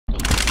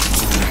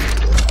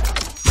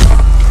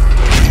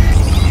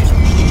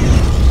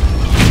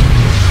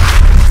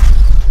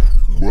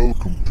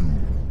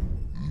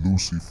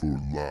Lucifer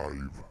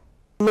live.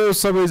 Hello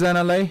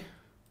सबैजनालाई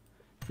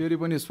फेरि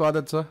पनि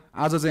स्वागत छ।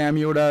 आज चाहिँ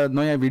हामी एउटा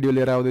नयाँ भिडियो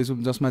लिएर आउँदैछौँ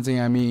जसमा चाहिँ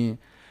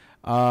हामी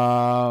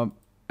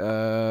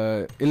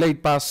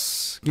एलाइट पास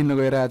किन्न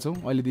गइरहेछौँ।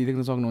 अहिले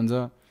देख्न सक्नुहुन्छ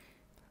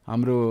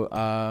हाम्रो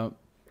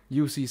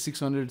UC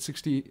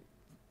 660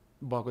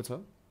 भएको छ।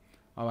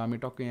 अब हामी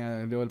टक्कै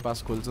यहाँ लेभल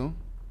पास खोल्छौँ।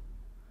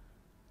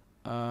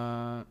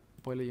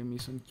 पहिला यो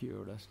मिसन के हो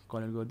एउटा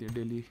कलेक्ट गरिदियो,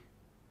 डेली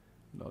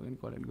लगइन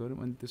कलेक्ट गरौँ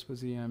अनि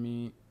त्यसपछि हामी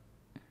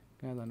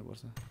कहाँ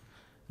जानुपर्छ?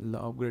 ल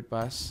अपग्रेड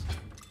पास।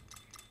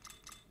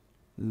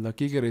 ल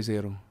के रहेछ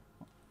हेरौँ।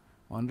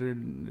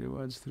 100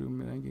 rewards through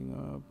ranking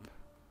up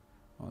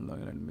unlock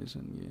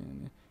admission.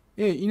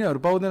 ए यिनीहरू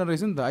पाउँदैन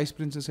रहेछ नि त, आइस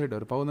प्रिन्सेस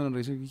सेटहरू पाउँदैन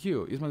रहेछ कि के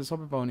हो? यसमा चाहिँ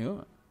सबै पाउने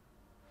हो?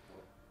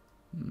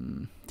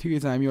 ठिकै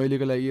छ, हामी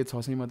अहिलेको लागि यो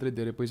 600 मात्रै,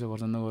 धेरै पैसा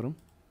खर्च नगरौँ।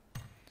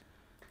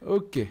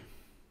 ओके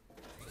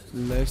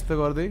ल यस्तो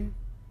गर्दै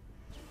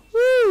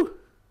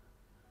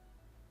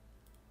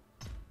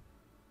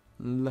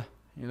ल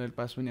यसलाई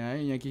पास पनि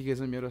आयो। यहाँ के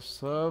छ मेरो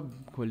सब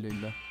खोल्यो।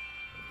 ल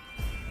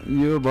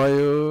यो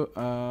भयो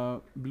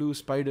ब्लू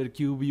स्पाइडर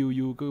क्युब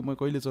युको म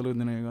कहिले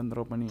चलाउँदैन यो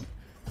गन्त्र पनि।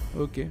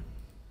 ओके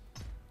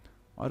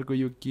अर्को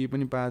यो के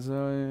पनि पाएछ,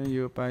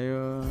 यो पायो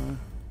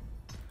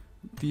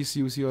 30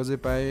 UC अझै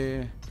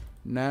पाएँ।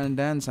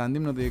 डान्स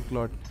हान्दिउँ न त एक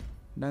क्लट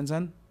डान्स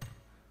हान।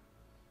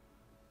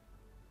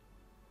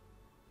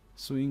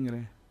 स्विङ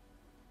रे।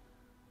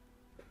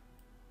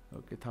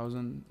 ओके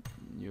 1000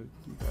 यो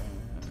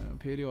पाएँ।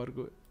 फेरि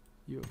अर्को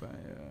यो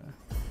पाएँ।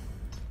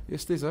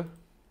 यस्तै छ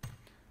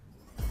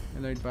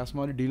एलाइट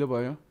पासमा। अलिक ढिलो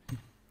भयो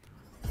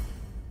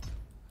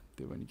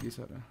त्यो पनि के छ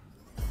र।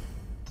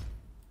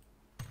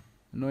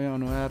 नयाँ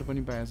अनुहार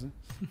पनि पाएछ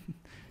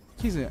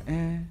के छ?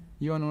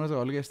 यो अनुहार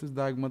चाहिँ हल्का यस्तो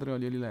दाग मात्रै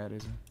अलिअलि लगाएर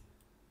रहेछ।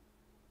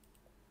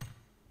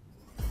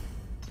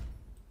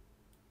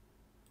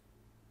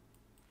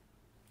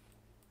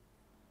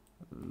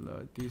 ल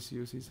 30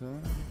 UC छ।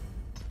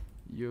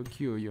 यो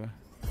के हो? यो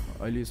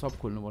अहिले सब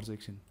खोल्नुपर्छ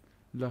एकछिन।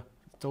 ल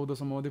 14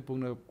 सम्म मात्रै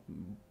पुग्न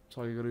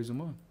सकेको रहेछु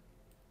म।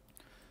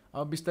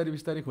 अब बिस्तारै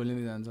बिस्तारै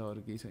खोलिँदै जान्छ,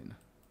 अरू केही छैन।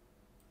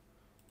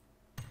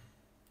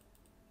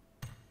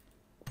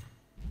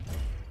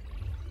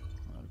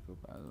 अर्को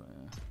पास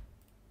भयो।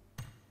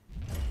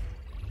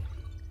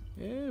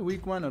 ए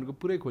विक वानहरूको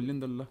पुरै खोल्यो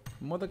नि त। ल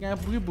म त कहाँ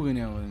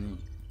पुगेन अब नि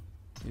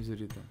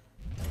यसरी त।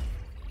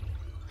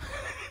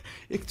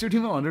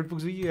 एकचोटिमा 100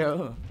 पुग्छु कि क्या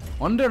हो?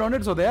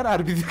 100 छ त यार।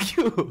 आरपी त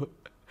के हो?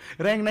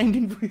 ऱ्याङ्क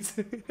 19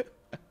 पुगिसक्यो।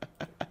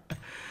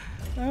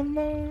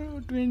 आम्मा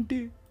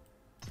 20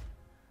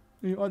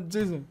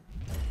 अझै छ।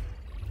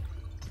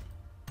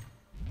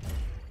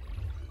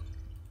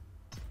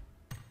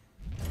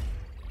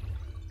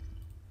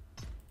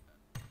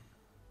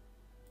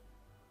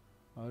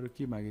 अरू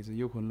के बाँकी छ?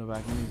 यो खोल्नु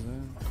बाँकी नै छ।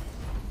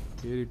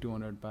 फेरि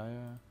 200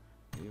 पायो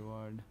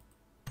रिवार्ड।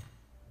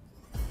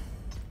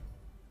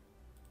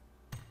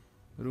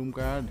 रुम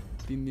कार्ड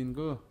 3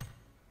 दिनको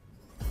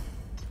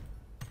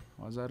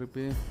 1000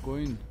 रुपियाँ।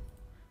 Coin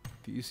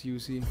 30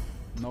 UC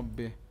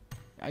 90।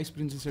 Ice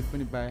princess set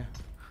पनि पाएँ।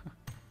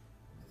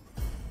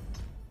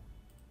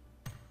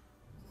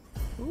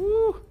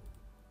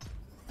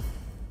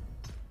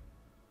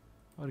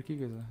 अरू के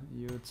छ?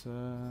 यो छ,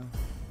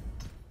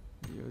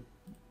 यो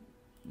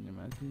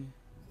माथि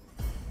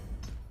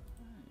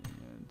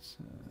यो छ।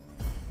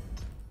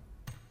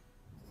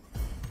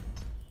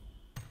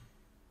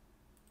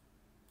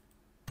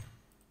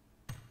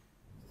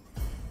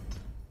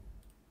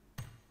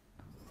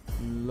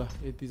 ल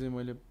यति चाहिँ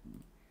मैले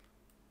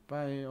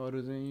पाएँ।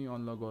 अरू चाहिँ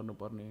अनलक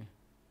गर्नुपर्ने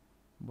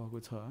भएको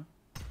छ।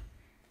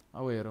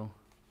 अब हेरौँ।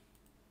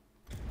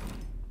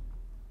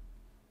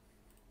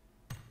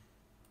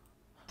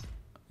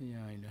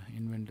 यहाँ होइन,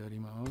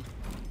 इन्भेन्टरीमा हो।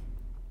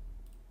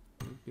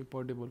 ओके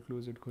पोर्टेबल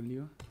क्लोजेट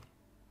खोलियो।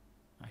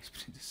 Ice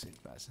princess set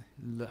pass.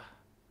 ल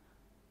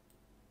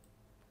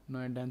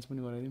नयाँ डान्स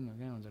पनि गराइदिउँ न।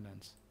 कहाँ हुन्छ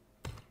डान्स?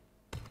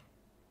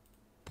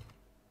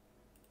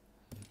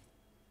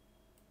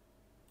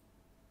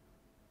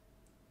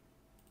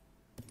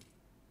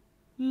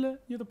 ल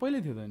यो त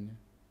पहिल्यै थियो त नि।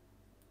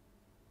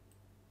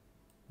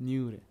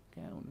 न्यू रे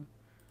कहाँ हुनु?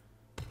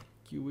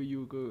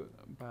 क्युयुको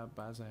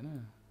पास होइन।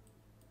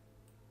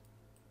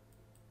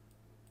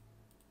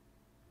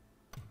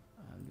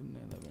 हालिदिउँ न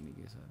यता पनि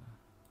के छ र।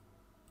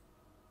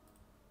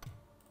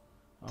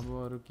 अब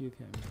अरू के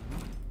थियो हामीसँग?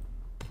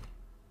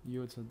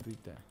 यो छ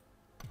 2टा।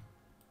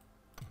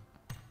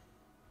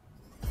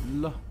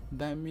 ल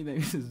दामी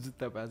दामी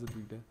जुत्ता पाएछ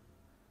 2टा।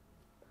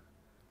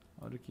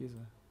 अरू के छ?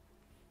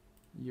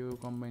 यो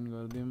कम्बाइन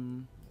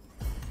गरिदिउँ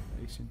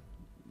एकछिन।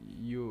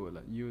 यो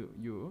होला, यो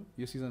हो।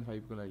 यो सिजन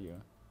 5 को लागि हो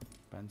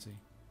 500।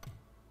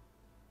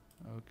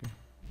 ओके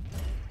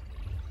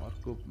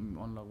अर्को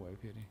अनलक भयो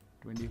फेरि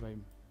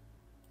 25।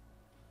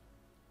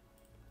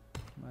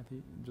 माथि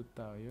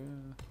जुत्ता हो यो।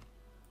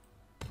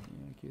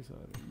 यहाँ के छ?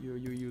 यो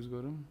युज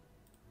गरौँ।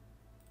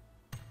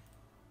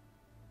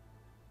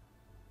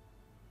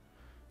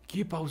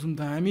 के पाउँछौँ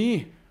त हामी?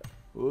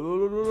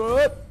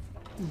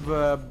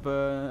 बाबा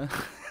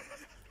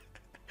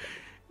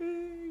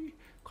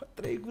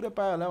खत्रै कुरा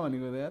पायो होला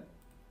भनेको त यार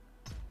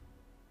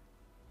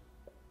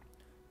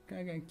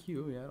कहाँ के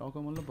हो यार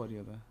अकमल्ल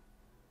पर्यो त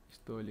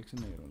यस्तो इलेक्सन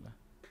हेरौँला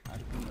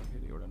अर्कोमा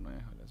फेरि एउटा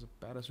नयाँ खाले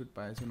प्यारासुट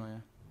पाएछु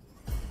नयाँ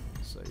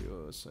सही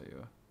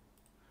हो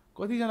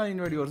कतिजना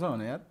इन्भाइट गर्छ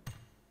भने यार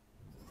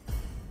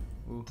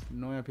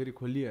नयाँ फेरि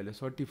खोलिहाल्यो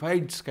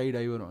सर्टिफाइड स्काई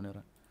डाइभर भनेर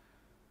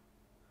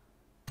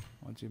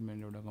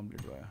अचिभमेन्ट एउटा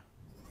कम्प्लिट भयो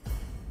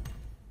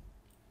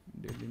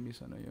डेली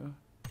मिसन हो यो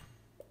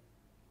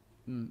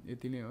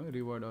यति नै हो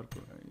रिवार्ड अर्को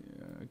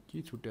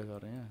के छुट्या छ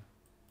र यहाँ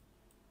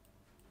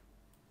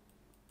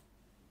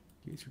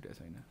के छुट्या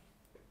छैन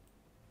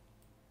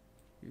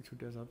के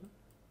छुट्या छ त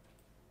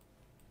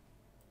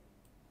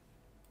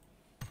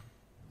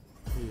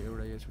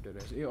एउटा यो छुटेर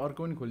रहेछ अर्को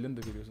पनि खोल्यो नि त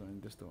फेरि उसो भने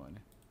त्यस्तो भयो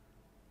भने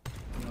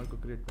अर्को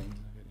क्रेट पाइन्छ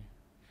फेरि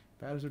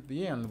प्यारासुट त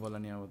यही हाल्नु पर्ला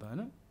नि अब त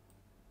होइन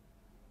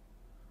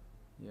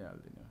यही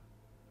हाल्दिनँ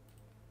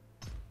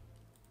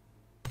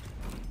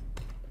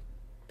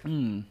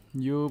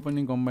यो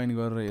पनि कम्बाइन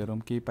गरेर हेरौँ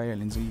केही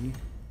पाइहालिन्छ कि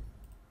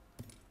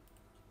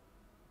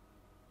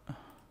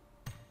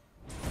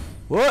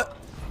हो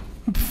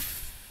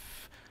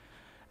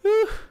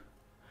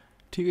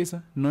ठिकै छ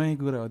नयाँ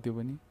कुरा हो त्यो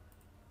पनि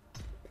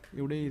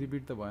एउटै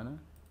रिपिट त भएन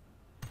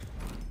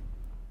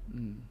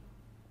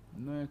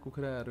नयाँ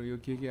कुखुराहरू यो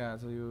के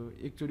आएछ यो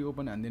एकचोटि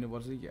ओपन हानिदिनु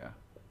पर्छ कि क्या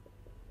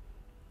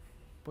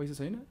पैसा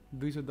छैन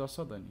 210 छ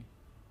त नि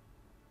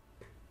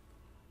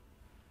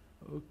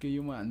ओके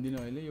यो म हान्दिनँ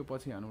अहिले यो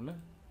पछि हानौँला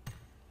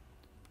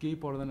केही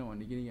पर्दैन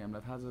भन्ने किनकि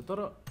हामीलाई थाहा छ तर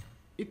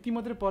यति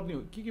मात्रै पर्ने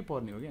हो के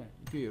पर्ने हो क्या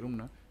त्यो हेरौँ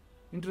न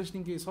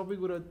इन्ट्रेस्टिङ के सबै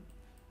कुरा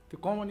त्यो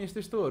कमन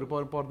यस्तोहरू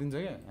पर्दिन्छ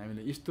क्या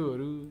हामीले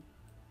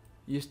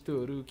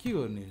यस्तोहरू के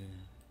गर्ने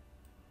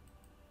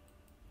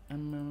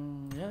आम्मा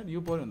यार यो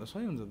पर्यो भने त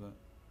सही हुन्छ त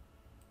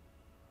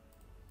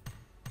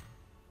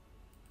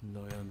ल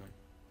यार भाइ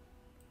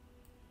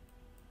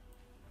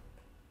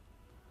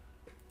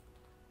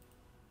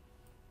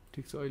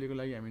ठिक छ अहिलेको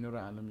लागि हामी नरा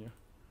हालौँ यो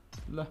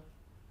ल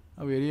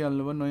अब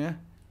हेरिहाल्नु भयो नयाँ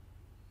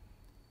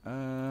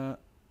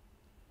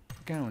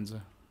कहाँ हुन्छ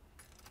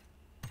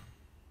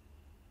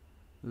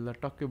ल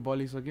टक्कै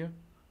बलिसक्यो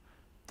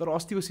तर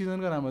अस्तिको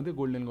सिजनको राम्रो थियो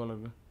गोल्डन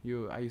कलरको यो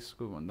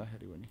आइसको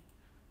भन्दाखेरि पनि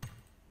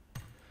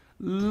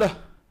ल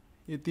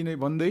यति नै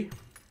भन्दै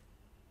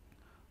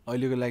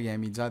अहिलेको लागि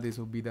हामी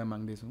जाँदैछौँ बिदा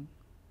माग्दैछौँ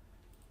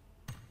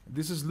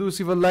this is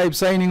Lucifer live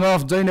shining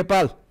of Jay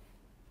Nepal